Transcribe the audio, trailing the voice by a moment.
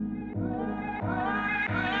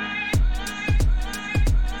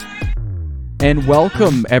And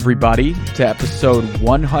welcome, everybody, to episode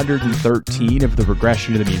 113 of the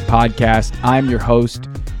Regression to the Mean podcast. I'm your host,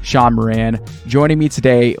 Sean Moran. Joining me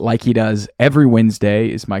today, like he does every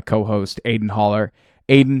Wednesday, is my co-host, Aiden Haller.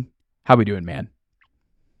 Aiden, how we doing, man?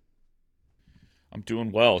 I'm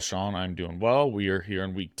doing well, Sean. I'm doing well. We are here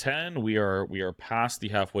in week 10. We are past the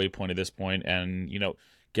halfway point at this point and,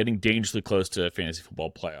 getting dangerously close to fantasy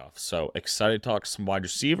football playoffs. So excited to talk some wide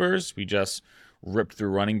receivers. We just ripped through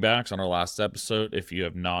running backs on our last episode. If you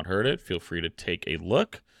have not heard it, feel free to take a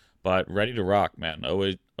look. But ready to rock, man.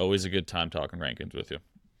 Always a good time talking rankings with you.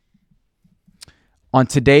 On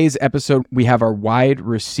today's episode, we have our wide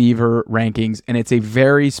receiver rankings, and it's a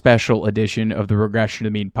very special edition of the Regression to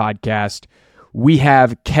the Mean podcast. We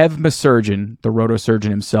have Kev Masurgeon, the rotosurgeon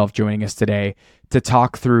himself, joining us today to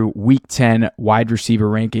talk through Week 10 wide receiver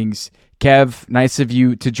rankings. Kev, nice of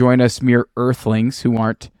you to join us, mere earthlings who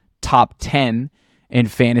aren't top 10 in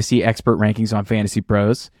fantasy expert rankings on Fantasy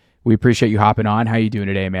Pros. We appreciate you hopping on. How you doing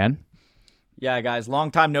today, man? Yeah, guys,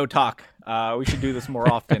 long time no talk. We should do this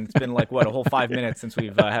more often. It's been a whole 5 minutes since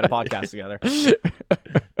we've had a podcast together.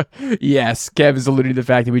 Yes, Kev is alluding to the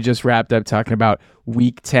fact that we just wrapped up talking about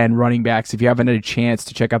Week 10 running backs. If you haven't had a chance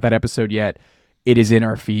to check out that episode yet, it is in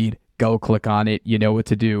our feed. Go click on it. You know what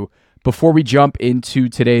to do. Before we jump into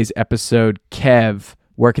today's episode, Kev,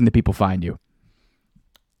 where can the people find you?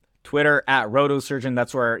 Twitter at rotosurgeon.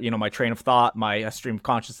 That's where, my train of thought, my stream of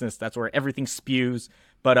consciousness, that's where everything spews.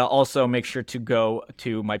 But also make sure to go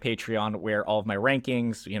to my Patreon where all of my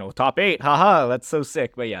rankings, top 8, haha, that's so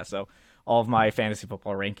sick. But yeah, so all of my fantasy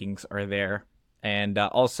football rankings are there. And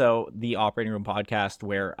also the Operating Room podcast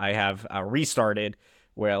where I have restarted.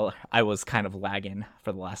 Well, I was kind of lagging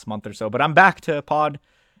for the last month or so, but I'm back to pod.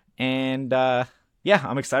 And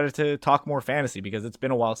I'm excited to talk more fantasy because it's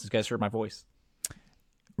been a while since you guys heard my voice.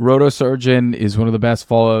 Rotosurgeon is one of the best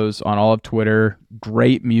follows on all of Twitter.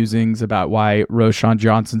 Great musings about why Roschon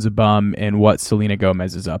Johnson's a bum and what Selena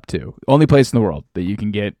Gomez is up to. Only place in the world that you can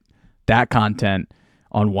get that content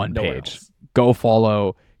on one page. Go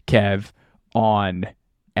follow Kev on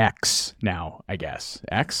X now, I guess.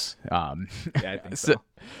 X? Yeah, I think so.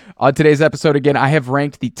 On today's episode, again, I have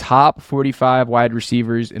ranked the top 45 wide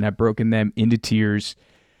receivers and I've broken them into tiers.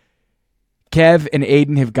 Kev and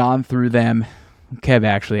Aiden have gone through them. Kev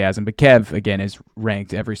actually hasn't, but Kev, again, has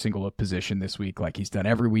ranked every single position this week like he's done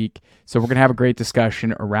every week. So we're going to have a great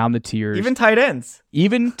discussion around the tiers. Even tight ends.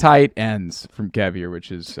 Even tight ends from Kev here,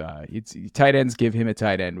 which is, tight ends give him a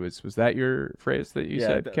tight end. Was that your phrase that you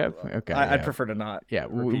said, Kev? Okay. I'd prefer to not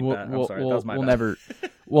repeat that. I'm sorry, that was my bad.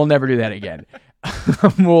 We'll never do that again.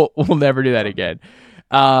 We'll never do that again.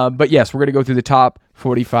 But yes, we're going to go through the top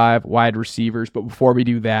 45 wide receivers. But before we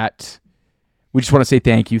do that, we just want to say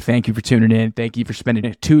thank you. Thank you for tuning in. Thank you for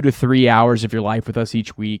spending 2 to 3 hours of your life with us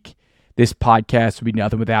each week. This podcast would be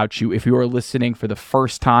nothing without you. If you are listening for the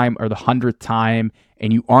first time or the 100th time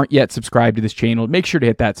and you aren't yet subscribed to this channel, make sure to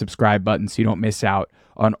hit that subscribe button so you don't miss out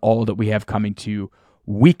on all that we have coming to you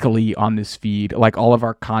weekly on this feed. Like all of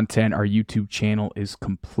our content, our YouTube channel is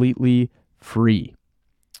completely free.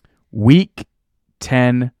 Week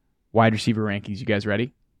 10 wide receiver rankings. You guys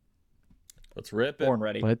ready? Let's rip it. Born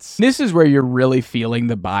ready. This is where you're really feeling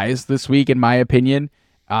the bias this week, in my opinion.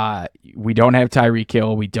 We don't have Tyreek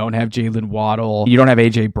Hill. We don't have Jalen Waddle. You don't have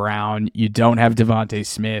A.J. Brown. You don't have Devontae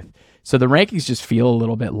Smith. So the rankings just feel a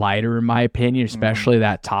little bit lighter, in my opinion, especially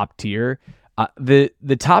that top tier.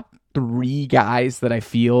 The top 3 guys that I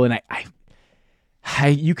feel, and I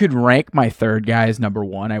you could rank my third guy as number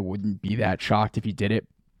 1. I wouldn't be that shocked if you did it.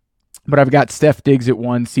 But I've got Steph Diggs at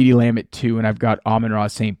 1, CeeDee Lamb at 2, and I've got Amon-Ra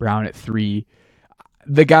St. Brown at 3.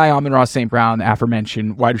 The guy, Amon-Ra St. Brown, the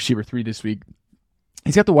aforementioned wide receiver 3 this week,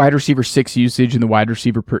 he's got the wide receiver 6 usage and the wide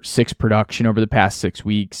receiver 6 production over the past 6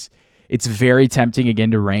 weeks. It's very tempting, again,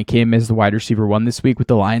 to rank him as the wide receiver 1 this week with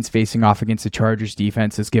the Lions facing off against the Chargers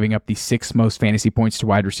defense that's giving up the 6th most fantasy points to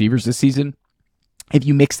wide receivers this season. If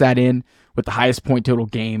you mix that in with the highest point total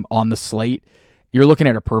game on the slate, you're looking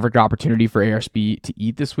at a perfect opportunity for ARSB to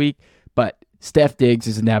eat this week, but Steph Diggs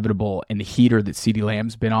is inevitable, and the heater that CeeDee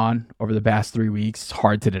Lamb's been on over the past 3 weeks is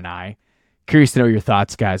hard to deny. Curious to know your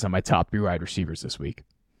thoughts, guys, on my top 3 wide receivers this week.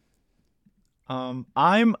 I'm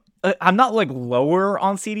not lower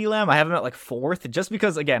on CeeDee Lamb. I have him at 4th, just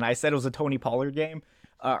because, again, I said it was a Tony Pollard game.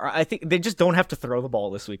 I think they just don't have to throw the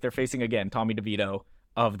ball this week. They're facing, again, Tommy DeVito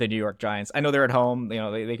of the New York Giants. I know they're at home.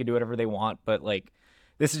 They can do whatever they want, but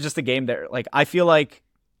this is just a game that I feel like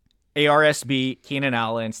ARSB, Keenan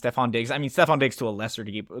Allen, Stephon Diggs. I mean, Stephon Diggs to a lesser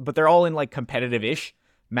degree, but they're all in competitive-ish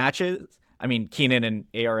matches. I mean, Keenan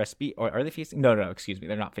and ARSB, or are they facing? No, excuse me.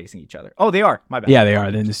 They're not facing each other. Oh, they are. My bad. Yeah, they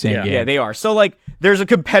are. They're in the same game. Yeah, they are. So, like, there's a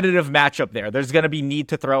competitive matchup there. There's going to be need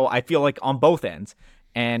to throw, I feel like, on both ends.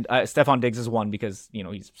 And Stephon Diggs is one because,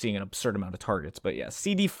 he's seeing an absurd amount of targets. But, yeah,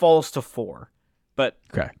 CD falls to 4. But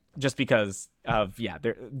just because of,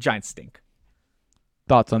 Giants stink.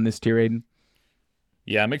 Thoughts on this tier, Aiden?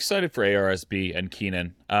 Yeah, I'm excited for ARSB and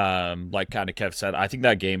Keenan. Like kind of Kev said, I think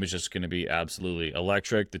that game is just going to be absolutely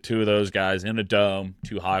electric. The two of those guys in a dome,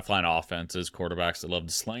 two high-flying offenses, quarterbacks that love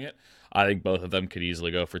to sling it. I think both of them could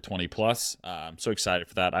easily go for 20+. I'm so excited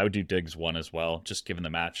for that. I would do Diggs 1 as well, just given the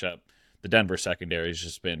matchup. The Denver secondary has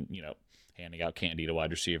just been, handing out candy to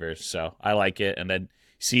wide receivers. So I like it. And then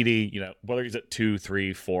CD, whether he's at 2,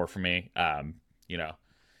 3, 4 for me,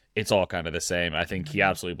 it's all kind of the same. I think he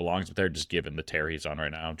absolutely belongs up there, just given the tear he's on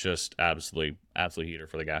right now. Just absolute heater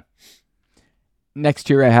for the guy. Next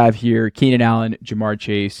tier I have here, Keenan Allen, Jamar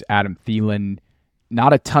Chase, Adam Thielen.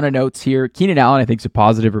 Not a ton of notes here. Keenan Allen, I think, is a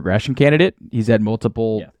positive regression candidate. He's had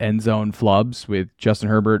multiple end zone flubs with Justin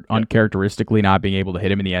Herbert uncharacteristically not being able to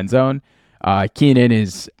hit him in the end zone. Keenan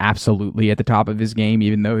is absolutely at the top of his game,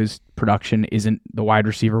 even though his production isn't the wide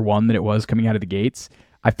receiver one that it was coming out of the gates.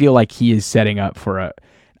 I feel like he is setting up for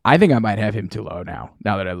I think I might have him too low now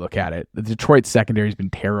that I look at it. The Detroit secondary has been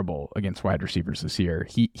terrible against wide receivers this year.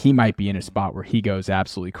 He might be in a spot where he goes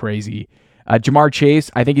absolutely crazy. Jamar Chase,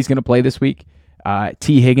 I think he's going to play this week.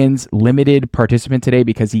 T. Higgins, limited participant today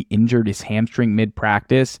because he injured his hamstring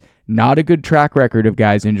mid-practice. Not a good track record of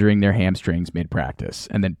guys injuring their hamstrings mid-practice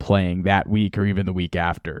and then playing that week or even the week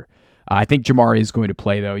after. I think Jamar is going to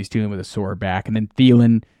play, though. He's dealing with a sore back. And then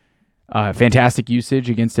Thielen, fantastic usage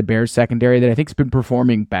against a Bears secondary that I think has been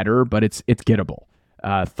performing better, but it's gettable.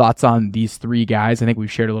 Thoughts on these three guys? I think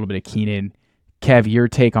we've shared a little bit of Keenan. Kev, your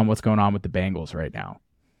take on what's going on with the Bengals right now?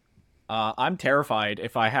 I'm terrified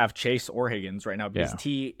if I have Chase or Higgins right now because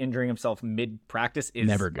T injuring himself mid-practice is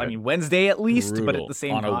never good. I mean, Wednesday at least, Brutal. But at the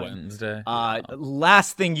same on time. On a Wednesday. The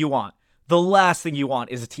last thing you want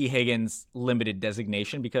is a T. Higgins limited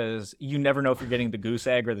designation because you never know if you're getting the goose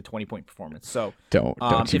egg or the 20-point performance. So don't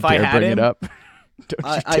you if dare bring it up.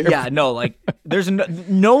 There's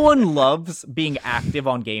no one loves being active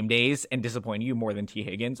on game days and disappointing you more than T.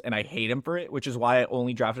 Higgins, and I hate him for it, which is why I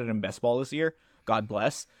only drafted him best ball this year. God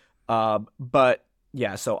bless. But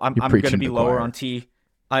yeah, so I'm going to be lower on T.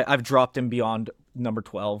 I've dropped him beyond number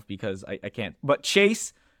 12 because I can't. But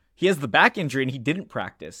Chase, he has the back injury and he didn't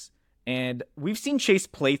practice. And we've seen Chase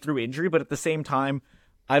play through injury, but at the same time,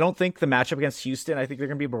 I don't think the matchup against Houston, I think they're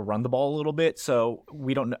going to be able to run the ball a little bit. So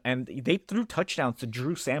we don't know. And they threw touchdowns to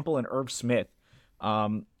Drew Sample and Irv Smith.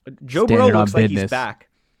 Joe Burrow looks like he's back.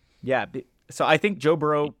 Yeah. So I think Joe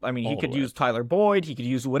Burrow, he could use Tyler Boyd. He could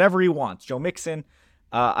use whatever he wants. Joe Mixon.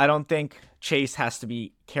 I don't think Chase has to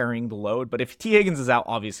be carrying the load, but if T. Higgins is out,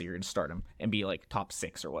 obviously you're going to start him and be like top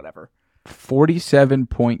 6 or whatever.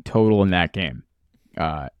 47-point total in that game.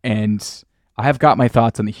 And I have got my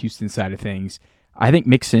thoughts on the Houston side of things. I think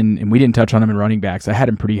Mixon, and we didn't touch on him in running backs. I had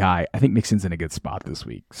him pretty high. I think Mixon's in a good spot this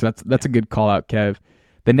week. So that's a good call out, Kev.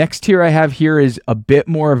 The next tier I have here is a bit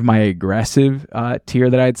more of my aggressive tier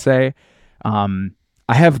that I'd say.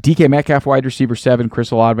 I have DK Metcalf, wide receiver 7,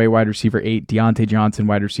 Chris Olave, wide receiver 8, Deontay Johnson,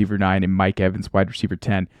 wide receiver 9, and Mike Evans, wide receiver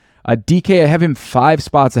 10. DK, I have him 5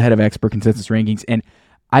 spots ahead of expert consensus rankings, and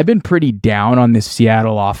I've been pretty down on this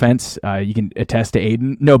Seattle offense. You can attest to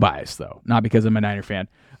Aiden. No bias, though. Not because I'm a Niner fan.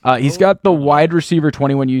 He's got the wide receiver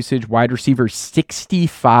 21 usage, wide receiver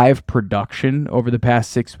 65 production over the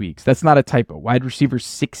past 6 weeks. That's not a typo. Wide receiver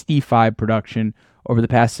 65 production over the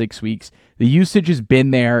past 6 weeks. The usage has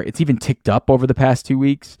been there. It's even ticked up over the past 2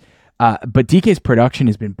 weeks. But DK's production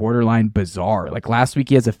has been borderline bizarre. Like last week,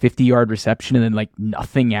 he has a 50-yard reception and then like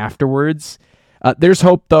nothing afterwards. There's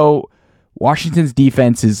hope, though. Washington's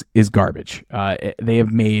defense is garbage. They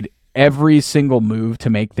have made every single move to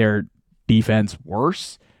make their defense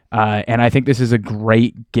worse. And I think this is a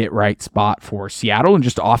great get-right spot for Seattle and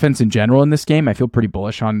just offense in general in this game. I feel pretty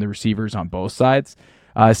bullish on the receivers on both sides.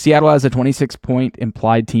 Seattle has a 26-point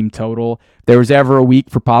implied team total. If there was ever a week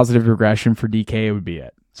for positive regression for DK, it would be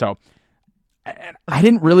it. So I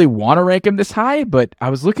didn't really want to rank him this high, but I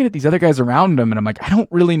was looking at these other guys around him, and I'm like, I don't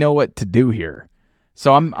really know what to do here.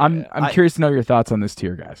 So I'm curious to know your thoughts on this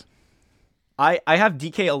tier, guys. I have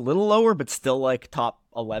DK a little lower, but still like top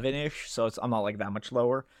 11-ish, so I'm not like that much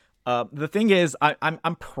lower. The thing is,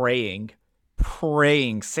 I'm praying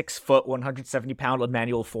 6 foot, 170 pound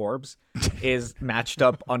Emmanuel Forbes is matched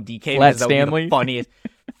up on DK. Flat Stanley, the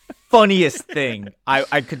funniest thing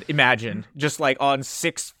I could imagine. Just like on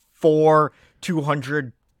 6'4",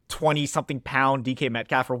 220 something pound DK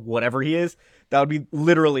Metcalf or whatever he is. That would be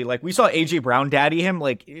literally like we saw AJ Brown daddy him.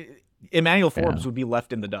 Like Emmanuel Forbes would be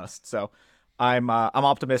left in the dust. So I'm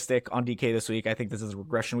optimistic on DK this week. I think this is a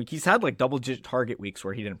regression week. He's had like double-digit target weeks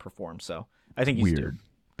where he didn't perform. So I think he's weird,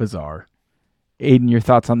 bizarre. Aiden, your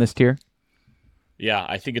thoughts on this tier? Yeah,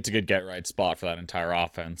 I think it's a good get-right spot for that entire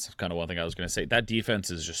offense. Kind of one thing I was going to say. That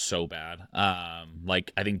defense is just so bad.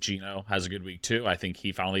 Like, I think Geno has a good week, too. I think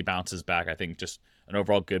he finally bounces back. I think just an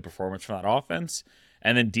overall good performance from that offense.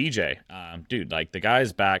 And then DJ, dude, like, the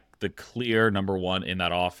guy's back, the clear number one in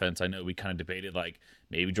that offense. I know we kind of debated, like,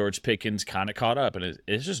 maybe George Pickens kind of caught up, and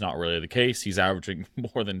it's just not really the case. He's averaging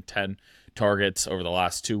more than 10 targets over the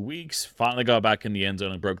last 2 weeks. Finally got back in the end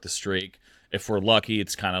zone and broke the streak. If we're lucky,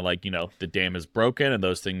 it's kind of like, the dam is broken and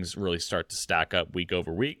those things really start to stack up week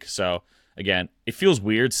over week. So, again, it feels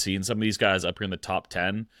weird seeing some of these guys up here in the top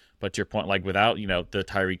 10. But to your point, like without, the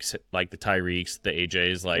Tyreeks, the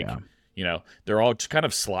AJs, they're all just kind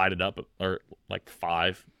of slided up or like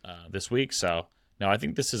 5 this week. So, no, I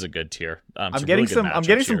think this is a good tier. I'm getting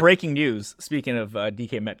some breaking news. Speaking of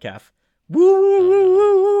DK Metcalf,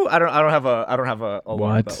 woo. I don't have a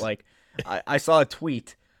alarm, but like I saw a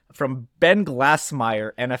tweet from Ben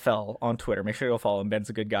Glassmeyer NFL on Twitter. Make sure you'll follow him. Ben's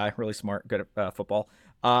a good guy, really smart, good at football.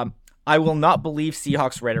 I will not believe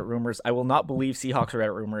Seahawks Reddit rumors. I will not believe Seahawks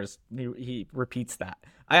Reddit rumors. He repeats that.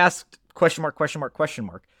 I asked question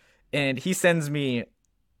mark, and he sends me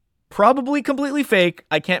probably completely fake.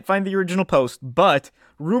 I can't find the original post, but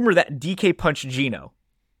rumor that DK punched Geno.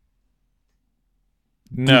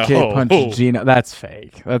 No. DK punched Geno. That's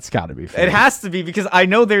fake. That's got to be fake. It has to be because I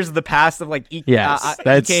know there's the past of like yes,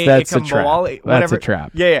 that's a trap. That's a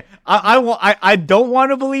trap. Yeah. I don't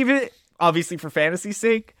want to believe it, obviously for fantasy's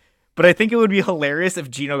sake, but I think it would be hilarious if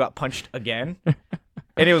Geno got punched again,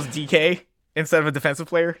 and it was DK instead of a defensive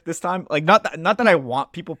player this time. Like not that I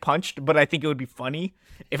want people punched, but I think it would be funny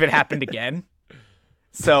if it happened again.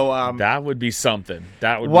 So that would be something.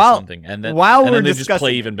 That would be something, and then they just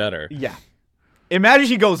play even better. Yeah. Imagine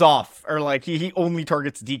he goes off, or like he only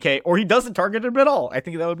targets DK, or he doesn't target him at all. I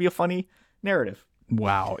think that would be a funny narrative.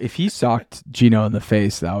 Wow. If he socked Geno in the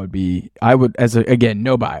face, that would be, again,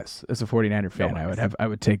 no bias. As a 49er fan, I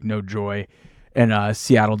would take no joy in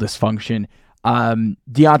Seattle dysfunction.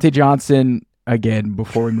 Deontay Johnson, again,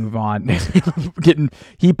 before we move on,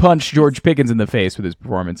 he punched George Pickens in the face with his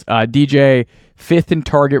performance. DJ, 5th in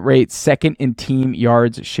target rate, 2nd in team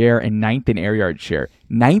yards share, and 9th in air yard share.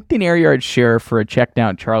 9th in air yard share for a check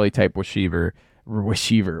down Charlie type receiver,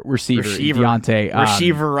 Deontay.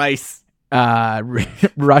 Receiver Rice.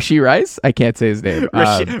 Rashi Rice? I can't say his name.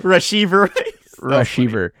 Receiver Rice.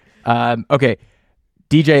 Receiver. Okay.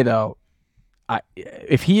 DJ, though,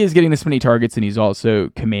 if he is getting this many targets and he's also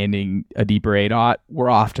commanding a deeper ADOT, we're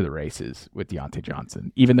off to the races with Deontay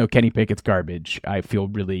Johnson. Even though Kenny Pickett's garbage, I feel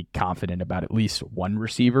really confident about at least one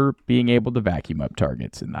receiver being able to vacuum up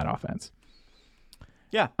targets in that offense.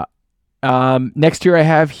 Yeah. Next year I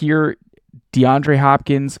have here DeAndre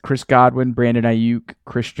Hopkins, Chris Godwin, Brandon Ayuk,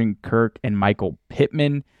 Christian Kirk, and Michael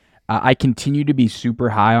Pittman. I continue to be super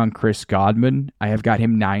high on Chris Godwin. I have got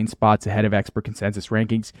him 9 spots ahead of expert consensus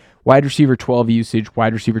rankings. Wide receiver 12 usage,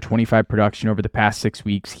 wide receiver 25 production over the past 6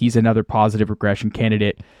 weeks. He's another positive regression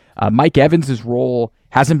candidate. Mike Evans' role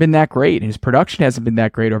hasn't been that great. His production hasn't been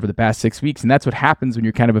that great over the past 6 weeks, and that's what happens when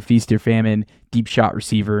you're kind of a feast or famine deep shot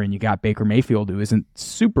receiver and you got Baker Mayfield, who isn't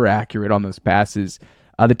super accurate on those passes.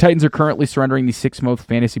 The Titans are currently surrendering the 6th most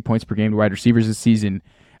fantasy points per game to wide receivers this season.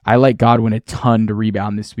 I like Godwin a ton to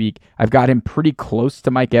rebound this week. I've got him pretty close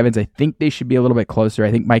to Mike Evans. I think they should be a little bit closer. I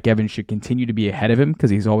think Mike Evans should continue to be ahead of him because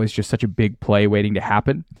he's always just such a big play waiting to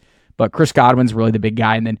happen. But Chris Godwin's really the big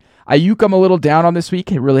guy. And then Ayuk, I'm a little down on this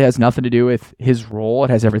week. It really has nothing to do with his role. It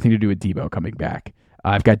has everything to do with Debo coming back.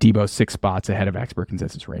 I've got Debo 6 spots ahead of expert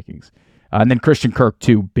consensus rankings. And then Christian Kirk,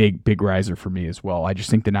 too, big riser for me as well. I just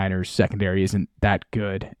think the Niners secondary isn't that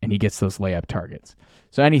good, and he gets those layup targets.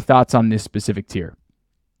 So any thoughts on this specific tier?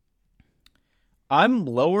 I'm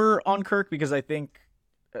lower on Kirk because I think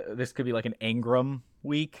this could be like an Ingram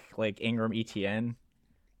week, like Ingram ETN.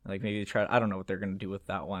 Like maybe I don't know what they're going to do with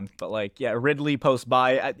that one. But like, yeah, Ridley post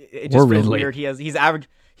bye. It just feels weird. He's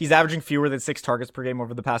averaging fewer than 6 targets per game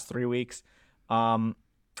over the past 3 weeks. I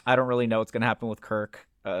don't really know what's going to happen with Kirk.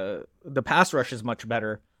 The pass rush is much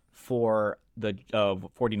better for the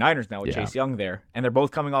 49ers now with Chase Young there. And they're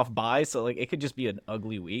both coming off bye, so like it could just be an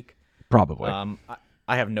ugly week. Probably.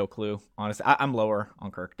 I have no clue, honestly. I'm lower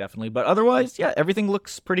on Kirk, definitely. But otherwise, yeah, everything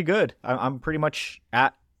looks pretty good. I'm pretty much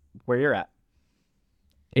at where you're at.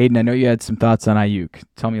 Aiden, I know you had some thoughts on Ayuk.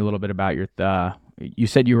 Tell me a little bit about your you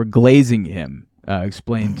said you were glazing him.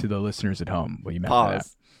 Explain to the listeners at home what you meant by that.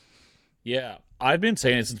 Yeah. I've been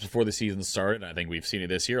saying it since before the season started, and I think we've seen it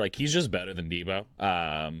this year. Like, he's just better than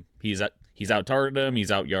Debo. He's out targeted him,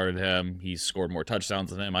 he's out yarded him, he's scored more touchdowns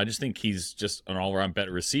than him. I just think he's just an all around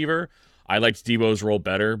better receiver. I liked Debo's role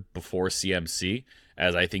better before CMC,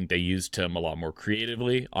 as I think they used him a lot more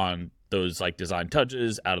creatively on those like design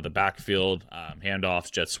touches out of the backfield,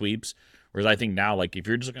 handoffs, jet sweeps. Whereas I think now, like if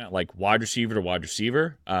you're just looking at like wide receiver to wide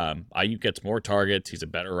receiver, Ayuk gets more targets. He's a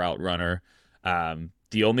better route runner.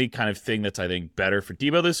 The only kind of thing that's I think better for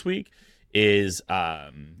Debo this week is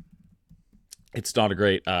it's not a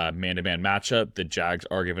great man-to-man matchup. The Jags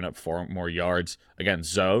are giving up 4 more yards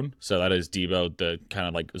against zone, so that is Debo, the kind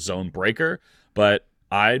of like zone breaker. But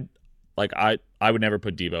I would never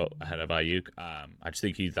put Debo ahead of Ayuk. I just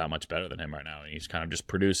think he's that much better than him right now, and he's kind of just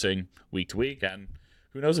producing week to week. And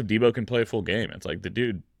who knows if Debo can play a full game? It's like the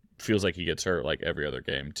dude feels like he gets hurt like every other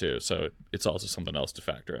game too, so it's also something else to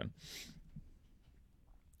factor in.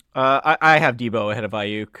 I have Debo ahead of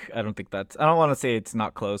Ayuk. I don't want to say it's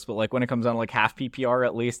not close, but like when it comes down to like half PPR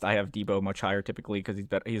at least, I have Debo much higher typically because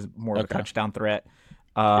he's more of a touchdown threat.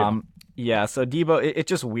 Yeah, so Debo, it's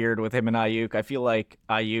just weird with him and Ayuk. I feel like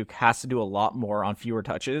Ayuk has to do a lot more on fewer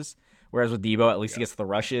touches, whereas with Debo, at least he gets the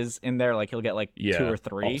rushes in there. Like he'll get like 2 or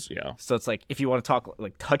 3. Also, so it's like if you want to talk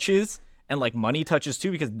like touches and like money touches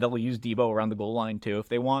too, because they'll use Debo around the goal line too if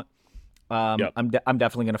they want. I'm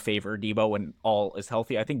definitely going to favor Debo when all is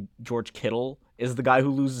healthy. I think George Kittle is the guy who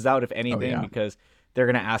loses out, if anything, because they're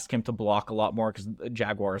going to ask him to block a lot more because the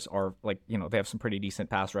Jaguars are like, they have some pretty decent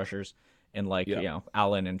pass rushers and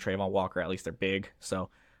Allen and Trayvon Walker, at least they're big. So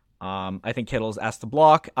I think Kittle's asked to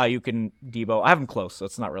block. Ayuk and Debo, I have them close, so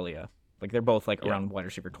it's not really they're both around wide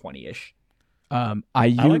receiver 20-ish.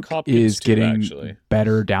 Ayuk like is too, getting actually.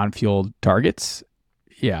 better downfield targets.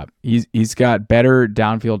 Yeah, he's got better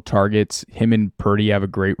downfield targets. Him and Purdy have a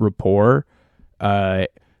great rapport. The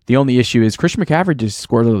only issue is Christian McCaffrey just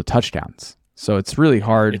scored little touchdowns, so it's really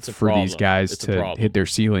hard for these guys to hit their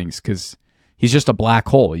ceilings because he's just a black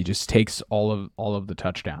hole. He just takes all of the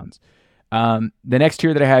touchdowns. The next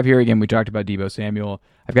tier that I have here, again, we talked about Deebo Samuel.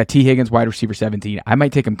 I've got T. Higgins, wide receiver 17. I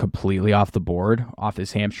might take him completely off the board, off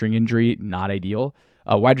this hamstring injury. Not ideal.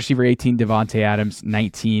 Wide receiver 18, Devontae Adams.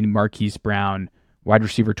 19, Marquise Brown. Wide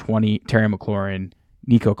receiver 20, Terry McLaurin.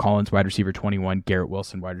 Nico Collins, wide receiver 21. Garrett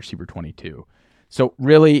Wilson, wide receiver 22. So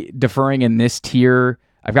really deferring in this tier,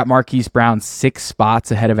 I've got Marquise Brown 6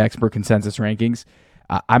 spots ahead of expert consensus rankings.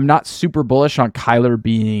 I'm not super bullish on Kyler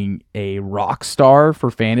being a rock star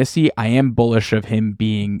for fantasy. I am bullish of him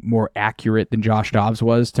being more accurate than Josh Dobbs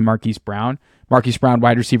was to Marquise Brown. Marquise Brown,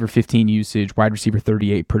 wide receiver 15 usage, wide receiver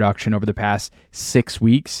 38 production over the past 6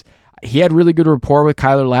 weeks. He had really good rapport with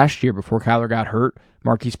Kyler last year before Kyler got hurt.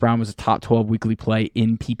 Marquise Brown was a top 12 weekly play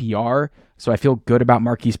in PPR. So I feel good about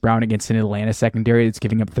Marquise Brown against an Atlanta secondary that's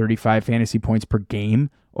giving up 35 fantasy points per game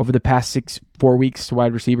over the past 4 weeks to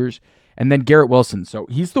wide receivers. And then Garrett Wilson. So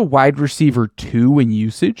he's the wide receiver 2 in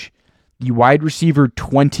usage, the wide receiver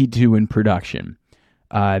 22 in production.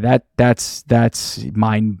 That's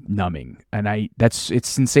mind numbing. And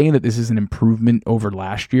it's insane that this is an improvement over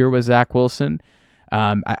last year with Zach Wilson.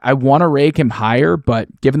 I want to rake him higher,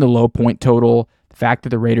 but given the low point total, the fact that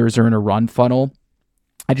the Raiders are in a run funnel,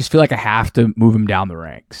 I just feel like I have to move him down the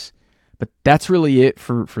ranks. But that's really it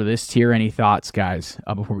for this tier. Any thoughts, guys,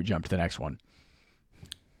 before we jump to the next one?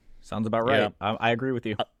 Sounds about right. Yeah. I agree with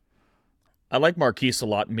you. I like Marquise a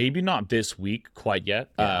lot. Maybe not this week quite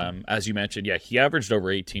yet. Yeah. As you mentioned, he averaged over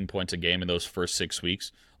 18 points a game in those first 6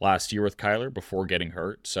 weeks last year with Kyler before getting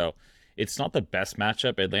hurt. So it's not the best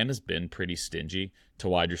matchup. Atlanta's been pretty stingy to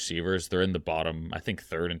wide receivers. They're in the bottom, I think,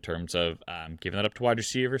 3rd in terms of giving that up to wide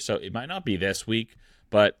receivers. So it might not be this week,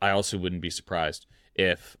 but I also wouldn't be surprised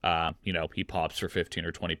if he pops for 15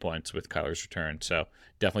 or 20 points with Kyler's return. So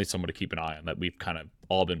definitely someone to keep an eye on that we've kind of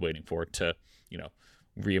all been waiting for to,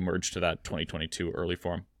 reemerge to that 2022 early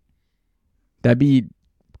form. That'd be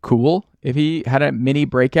cool if he had a mini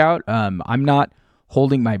breakout. I'm not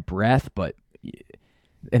holding my breath, but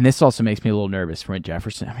and this also makes me a little nervous for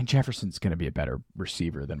Jefferson. I mean, Jefferson's going to be a better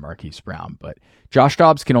receiver than Marquise Brown, but Josh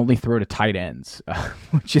Dobbs can only throw to tight ends,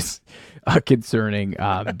 which is concerning.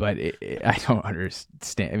 But I don't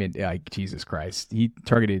understand. I mean, Jesus Christ. He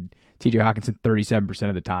targeted TJ Hawkinson 37%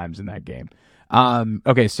 of the times in that game.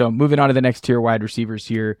 Okay, so moving on to the next tier wide receivers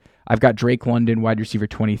here. I've got Drake London, wide receiver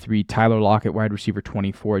 23, Tyler Lockett, wide receiver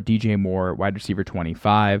 24, DJ Moore, wide receiver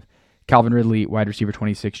 25, Calvin Ridley, wide receiver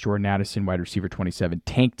 26, Jordan Addison, wide receiver 27,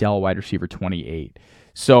 Tank Dell, wide receiver 28.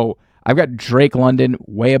 So I've got Drake London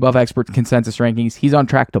way above expert consensus rankings. He's on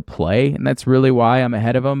track to play, and that's really why I'm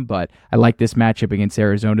ahead of him. But I like this matchup against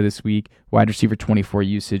Arizona this week. Wide receiver 24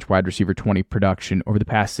 usage, wide receiver 20 production over the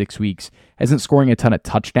past 6 weeks. Hasn't scoring a ton of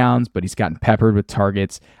touchdowns, but he's gotten peppered with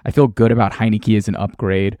targets. I feel good about Heineke as an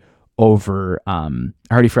upgrade over, I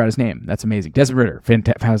already forgot his name. That's amazing. Desmond Ridder.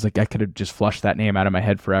 Fantastic. I was like, I could have just flushed that name out of my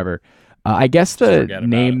head forever. I guess the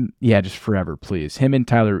name, just forever, please. Him and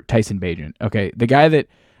Tyson Bagent. Okay, the guy that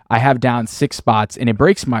I have down 6 spots, and it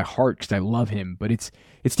breaks my heart because I love him, but it's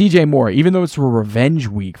DJ Moore. Even though it's a revenge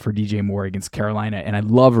week for DJ Moore against Carolina, and I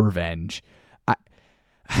love revenge,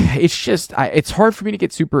 it's hard for me to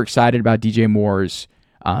get super excited about DJ Moore's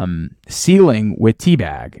ceiling with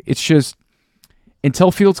Teabag. It's just,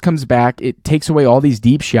 until Fields comes back, it takes away all these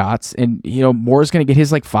deep shots, and Moore's going to get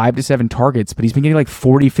his like 5 to 7 targets, but he's been getting like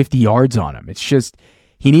 40, 50 yards on him. It's just,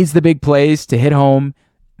 he needs the big plays to hit home.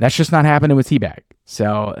 That's just not happening with Teabag.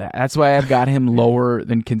 So that's why I've got him lower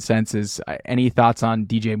than consensus. Any thoughts on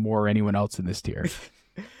DJ Moore or anyone else in this tier?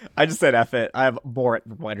 I just said F it. I have Moore at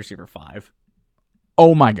wide receiver 5.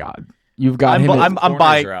 Oh my God. You've got him. I'm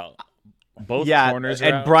by both corners are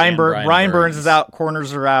and out. Brian Burns is out.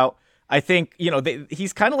 Corners are out. I think,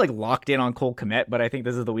 he's kind of like locked in on Cole Kmet, but I think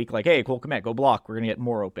this is the week like, hey, Cole Kmet, go block. We're going to get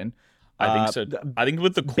more open. I think so. I think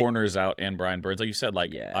with the corners out and Brian Burns, like you said,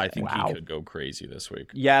 I think he could go crazy this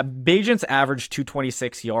week. Yeah, Bagent's averaged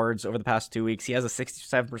 226 yards over the past 2 weeks. He has a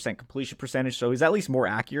 67% completion percentage, so he's at least more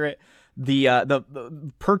accurate. The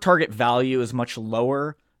per target value is much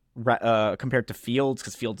lower compared to Fields,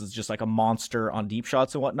 because Fields is just like a monster on deep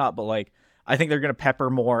shots and whatnot, but I think they're going to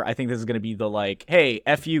pepper more. I think this is going to be the hey,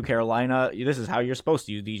 F you, Carolina. This is how you're supposed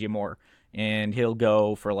to use DJ Moore. And he'll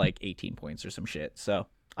go for 18 points or some shit. So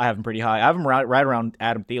I have him pretty high. I have him right around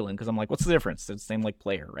Adam Thielen because I'm like, what's the difference? It's the same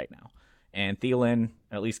player right now. And Thielen,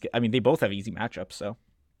 at least, they both have easy matchups. So.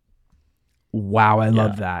 Wow, I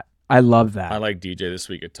love that. I love that. I like DJ this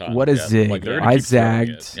week a ton. What a zig. I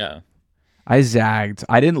zagged. Yeah. I zagged.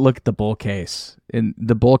 I didn't look at the bull case. And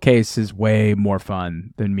the bull case is way more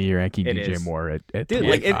fun than me ranking DJ Moore at dude,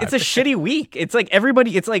 it's a shitty week. It's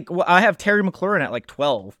everybody. It's I have Terry McLaurin at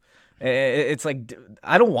 12. It's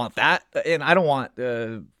I don't want that, and I don't want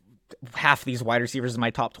half these wide receivers in my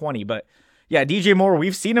top 20. But yeah, DJ Moore,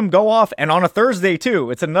 we've seen him go off, and on a Thursday too.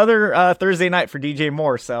 It's another Thursday night for DJ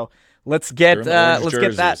Moore. So let's get that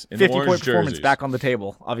 50-point performance back on the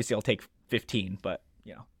table. Obviously, I'll take 15, but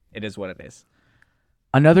it is what it is.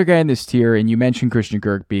 Another guy in this tier, and you mentioned Christian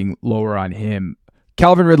Kirk being lower on him.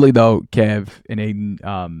 Calvin Ridley, though, Kev, and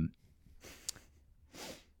Aiden,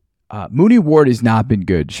 Mooney Ward has not been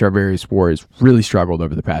good. Charvarius Ward has really struggled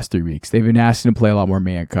over the past 3 weeks. They've been asking him to play a lot more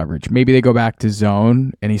man coverage. Maybe they go back to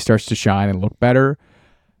zone, and he starts to shine and look better.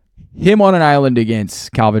 Him on an island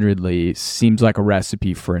against Calvin Ridley seems like a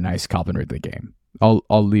recipe for a nice Calvin Ridley game. I'll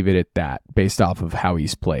leave it at that, based off of how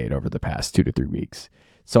he's played over the past 2 to 3 weeks.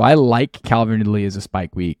 So I like Calvin Ridley as a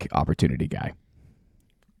spike week opportunity guy.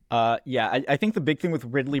 I think the big thing with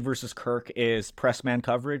Ridley versus Kirk is press man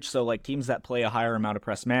coverage. So teams that play a higher amount of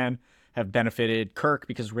press man have benefited Kirk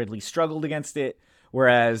because Ridley struggled against it.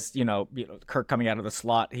 Whereas, Kirk coming out of the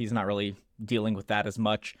slot, he's not really dealing with that as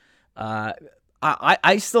much.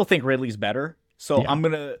 I still think Ridley's better. So yeah. I'm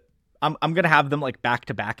gonna have them back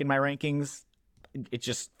to back in my rankings. It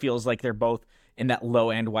just feels like they're both in that low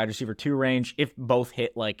end wide receiver 2 range. If both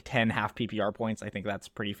hit 10 half PPR points, I think that's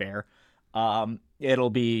pretty fair. It'll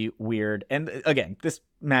be weird. And again, this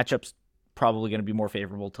matchup's probably going to be more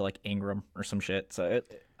favorable to Ingram or some shit. So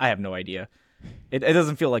I have no idea. It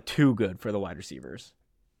doesn't feel too good for the wide receivers.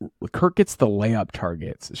 Kirk gets the layup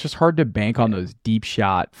targets. It's just hard to bank on those deep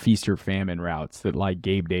shot feast or famine routes that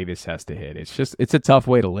Gabe Davis has to hit. It's a tough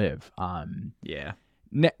way to live.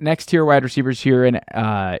 Next tier wide receivers here, and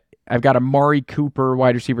I've got Amari Cooper,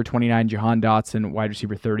 wide receiver 29, Jahan Dotson, wide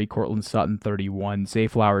receiver 30, Cortland Sutton, 31, Zay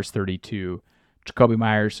Flowers, 32, Jacoby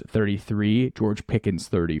Myers, 33, George Pickens,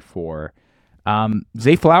 34.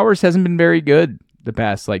 Zay Flowers hasn't been very good the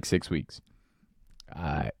past 6 weeks.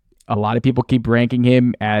 A lot of people keep ranking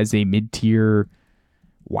him as a mid-tier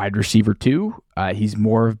wide receiver 2. He's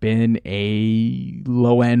more of been a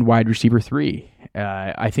low-end wide receiver 3.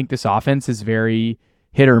 I think this offense is very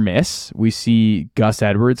hit or miss. We see Gus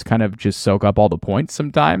Edwards kind of just soak up all the points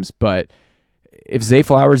sometimes, but if Zay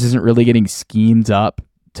Flowers isn't really getting schemed up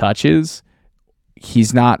touches,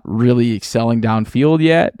 he's not really excelling downfield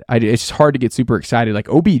yet. It's just hard to get super excited.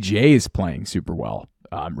 OBJ is playing super well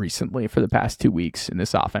recently for the past 2 weeks in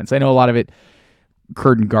this offense. I know a lot of it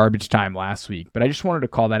occurred in garbage time last week, but I just wanted to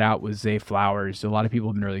call that out with Zay Flowers. A lot of people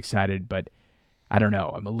have been really excited, but I don't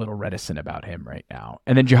know. I'm a little reticent about him right now.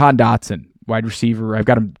 And then Jahan Dotson, wide receiver. I've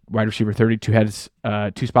got him wide receiver 32 heads,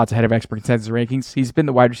 2 spots ahead of expert consensus rankings. He's been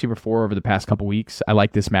the wide receiver 4 over the past couple weeks. I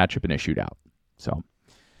like this matchup in a shootout. So,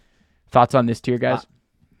 thoughts on this tier, guys?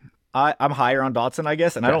 I'm higher on Dotson, I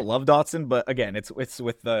guess, and I don't love Dotson, but again, it's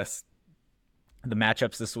with the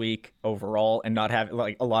matchups this week overall, and not having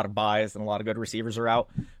like a lot of buys and a lot of good receivers are out.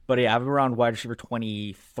 But yeah, I'm around wide receiver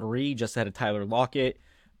 23, just ahead of Tyler Lockett.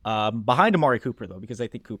 Behind Amari Cooper though, because I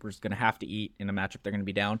think Cooper's going to have to eat in a matchup they're going to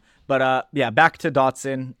be down. But yeah, back to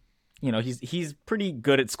Dotson. You know, he's pretty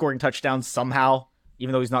good at scoring touchdowns somehow,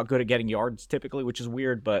 even though he's not good at getting yards typically, which is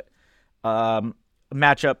weird. But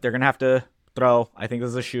matchup they're going to have to throw. I think this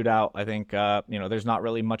is a shootout. I think there's not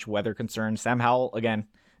really much weather concern. Sam Howell again,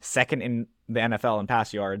 second in the NFL in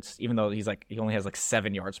pass yards, even though he only has like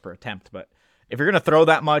 7 yards per attempt. But if you're going to throw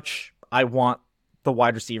that much, I want the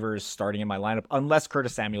wide receivers starting in my lineup. Unless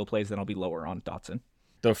Curtis Samuel plays, then I'll be lower on Dotson.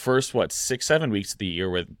 The first 6-7 weeks of the year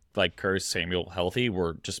with like Curtis Samuel healthy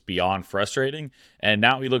were just beyond frustrating, and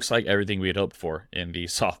now he looks like everything we had hoped for in the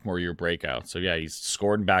sophomore year breakout. So yeah, he's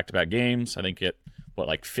scored in back-to-back games. I think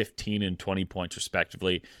 15 and 20 points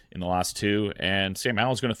respectively in the last 2, and Sam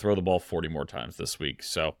Howell's going to throw the ball 40 more times this week.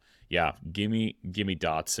 So yeah, give me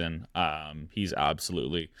Dotson. He's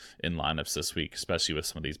absolutely in lineups this week, especially with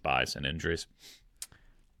some of these buys and injuries.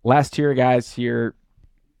 Last tier, guys, here,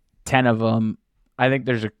 10 of them. I think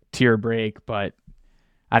there's a tier break, but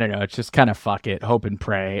I don't know. It's just kind of fuck it, hope and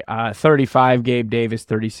pray. 35, Gabe Davis.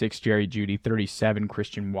 36, Jerry Jeudy. 37,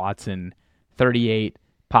 Christian Watson. 38,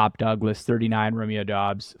 Pop Douglas. 39, Romeo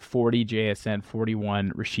Doubs. 40, JSN.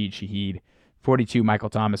 41, Rashid Shaheed. 42, Michael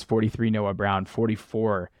Thomas. 43, Noah Brown.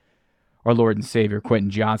 44, our Lord and Savior, Quentin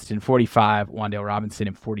Johnston. 45, Wan'Dale Robinson.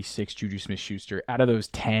 And 46, Juju Smith-Schuster. Out of those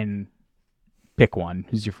 10, pick one.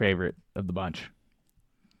 Who's your favorite of the bunch?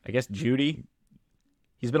 I guess Jeudy.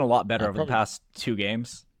 He's been a lot better over the past 2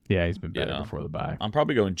 games. Yeah, he's been better before the bye. I'm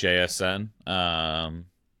probably going JSN. Kind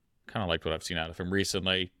of liked what I've seen out of him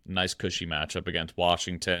recently. Nice cushy matchup against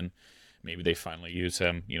Washington. Maybe they finally use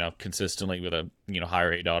him, consistently with a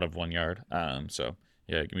higher ADOT of 1 yard. So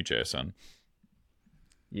yeah, give me JSN.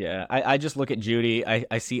 Yeah, I just look at Jeudy.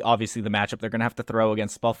 I see obviously the matchup they're going to have to throw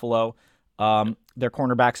against Buffalo. Their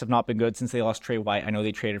cornerbacks have not been good since they lost Trey White. I know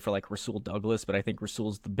they traded for like Rasul Douglas, but I think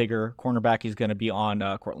Rasul's the bigger cornerback. He's going to be on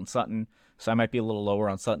Cortland Sutton, so I might be a little lower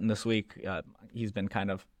on Sutton this week. He's been kind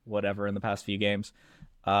of whatever in the past few games.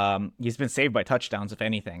 He's been saved by touchdowns, if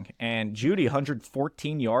anything. And Jeudy,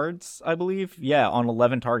 114 yards, I believe. Yeah, on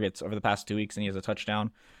 11 targets over the past 2 weeks, and he has a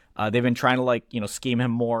touchdown. They've been trying to scheme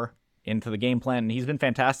him more into the game plan, and he's been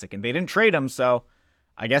fantastic. And they didn't trade him, so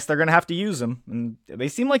I guess they're going to have to use him. And they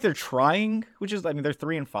seem like they're trying, which is, they're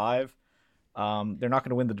 3-5. They're not going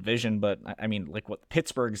to win the division, but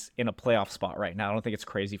Pittsburgh's in a playoff spot right now. I don't think it's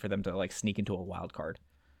crazy for them to sneak into a wild card.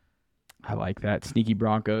 I like that. Sneaky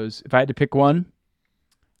Broncos. If I had to pick one,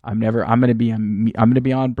 I'm going to be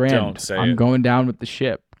on brand. Don't say I'm it. going down with the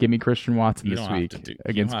ship. Give me Christian Watson You this don't have week to do-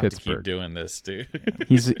 against you don't have Pittsburgh. To keep doing this, dude.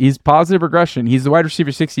 He's positive regression. He's the wide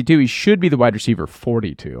receiver 62. He should be the wide receiver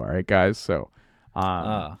 42. All right, guys. So,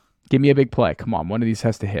 give me a big play. Come on, one of these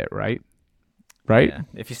has to hit, right? Right? Yeah.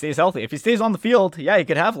 If he stays healthy, if he stays on the field, yeah, he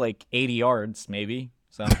could have 80 yards maybe.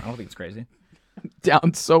 So I don't think it's crazy.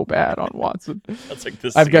 Down so bad on Watson. That's like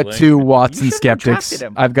the I've got ceiling. 2 Watson You shouldn't have skeptics. drafted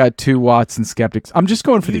him. I've got 2 Watson skeptics. I'm just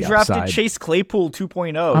going for You the drafted upside. Chase Claypool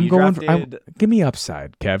 2.0. I'm You going. drafted Give me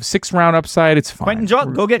upside, Kev. 6th round upside. It's fine.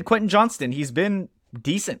 Go get Quentin Johnston. He's been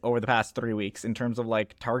decent over the past 3 weeks in terms of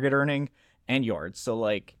target earning and yards. So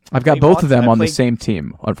I've got play both of them Watson. on the same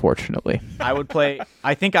team. Unfortunately,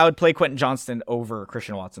 I think I would play Quentin Johnston over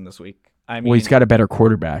Christian Watson this week. I mean, well, he's got a better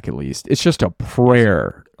quarterback at least. It's just a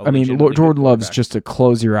prayer. A I mean, legitimately Jordan good loves quarterback. just to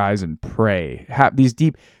close your eyes and pray. These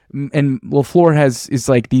deep. And LaFleur is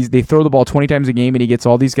like these. They throw the ball 20 times a game, and he gets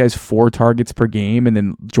all these guys 4 targets per game, and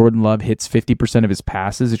then Jordan Love hits 50% of his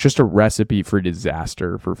passes. It's just a recipe for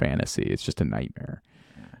disaster for fantasy. It's just a nightmare.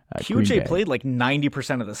 Green QJ Bay. played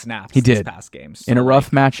 90% of the snaps He these did. past games. in a So,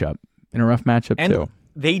 rough matchup. and Too.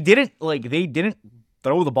 they didn't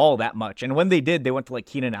throw the ball that much. And when they did, they went to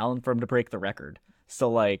Keenan Allen for him to break the record.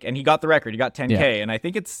 So and he got the record. He got 10K, Yeah. and I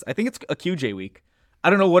think it's a QJ week. I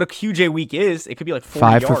don't know what a QJ week is. It could be 40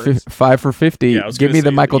 5 yards. 5 for 50. Yeah, I was Give gonna me the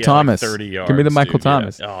say, Michael yeah, Thomas. 30 yards, Give me the Michael dude, yeah.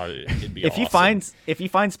 Thomas. Oh, it'd be If he awesome.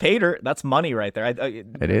 finds Pater, that's money right there. It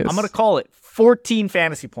is. I'm gonna call it 14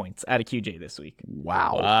 fantasy points out of QJ this week.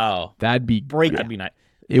 Wow. Wow. That'd be Break That'd it. be nice.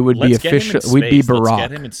 It would Let's be get him in official. We'd be space. Let's get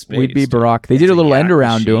Barack. him in space, We'd be dude. Barack. They did a That's a little yak end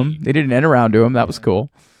around to him. machine. They did an end around to him. That was cool.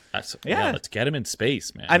 Yeah, let's get him in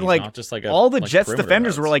space, man. And He's not just all the Jets perimeter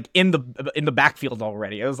defenders were guards. in the backfield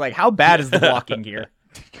already. I was how bad is the blocking here?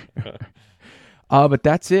 But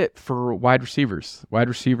that's it for wide receivers. Wide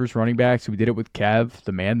receivers, running backs. We did it with Kev,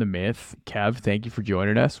 the man, the myth. Kev, thank you for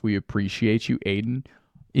joining us. We appreciate you, Aiden.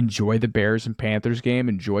 Enjoy the Bears and Panthers game.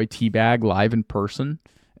 Enjoy Teabag live in person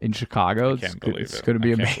in Chicago. It's going to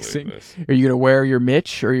be amazing. Are you going to wear your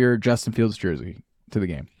Mitch or your Justin Fields jersey to the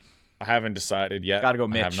game? I haven't decided yet. Gotta go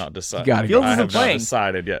Mitch. I have not decided. You gotta Fields go. isn't I have playing. not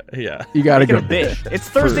decided yet. Yeah. You got to Make go. it a bitch. It's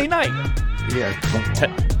Thursday night Yeah.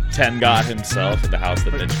 10 got himself at the house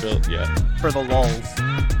that Mitch built. Yeah. for the lulls.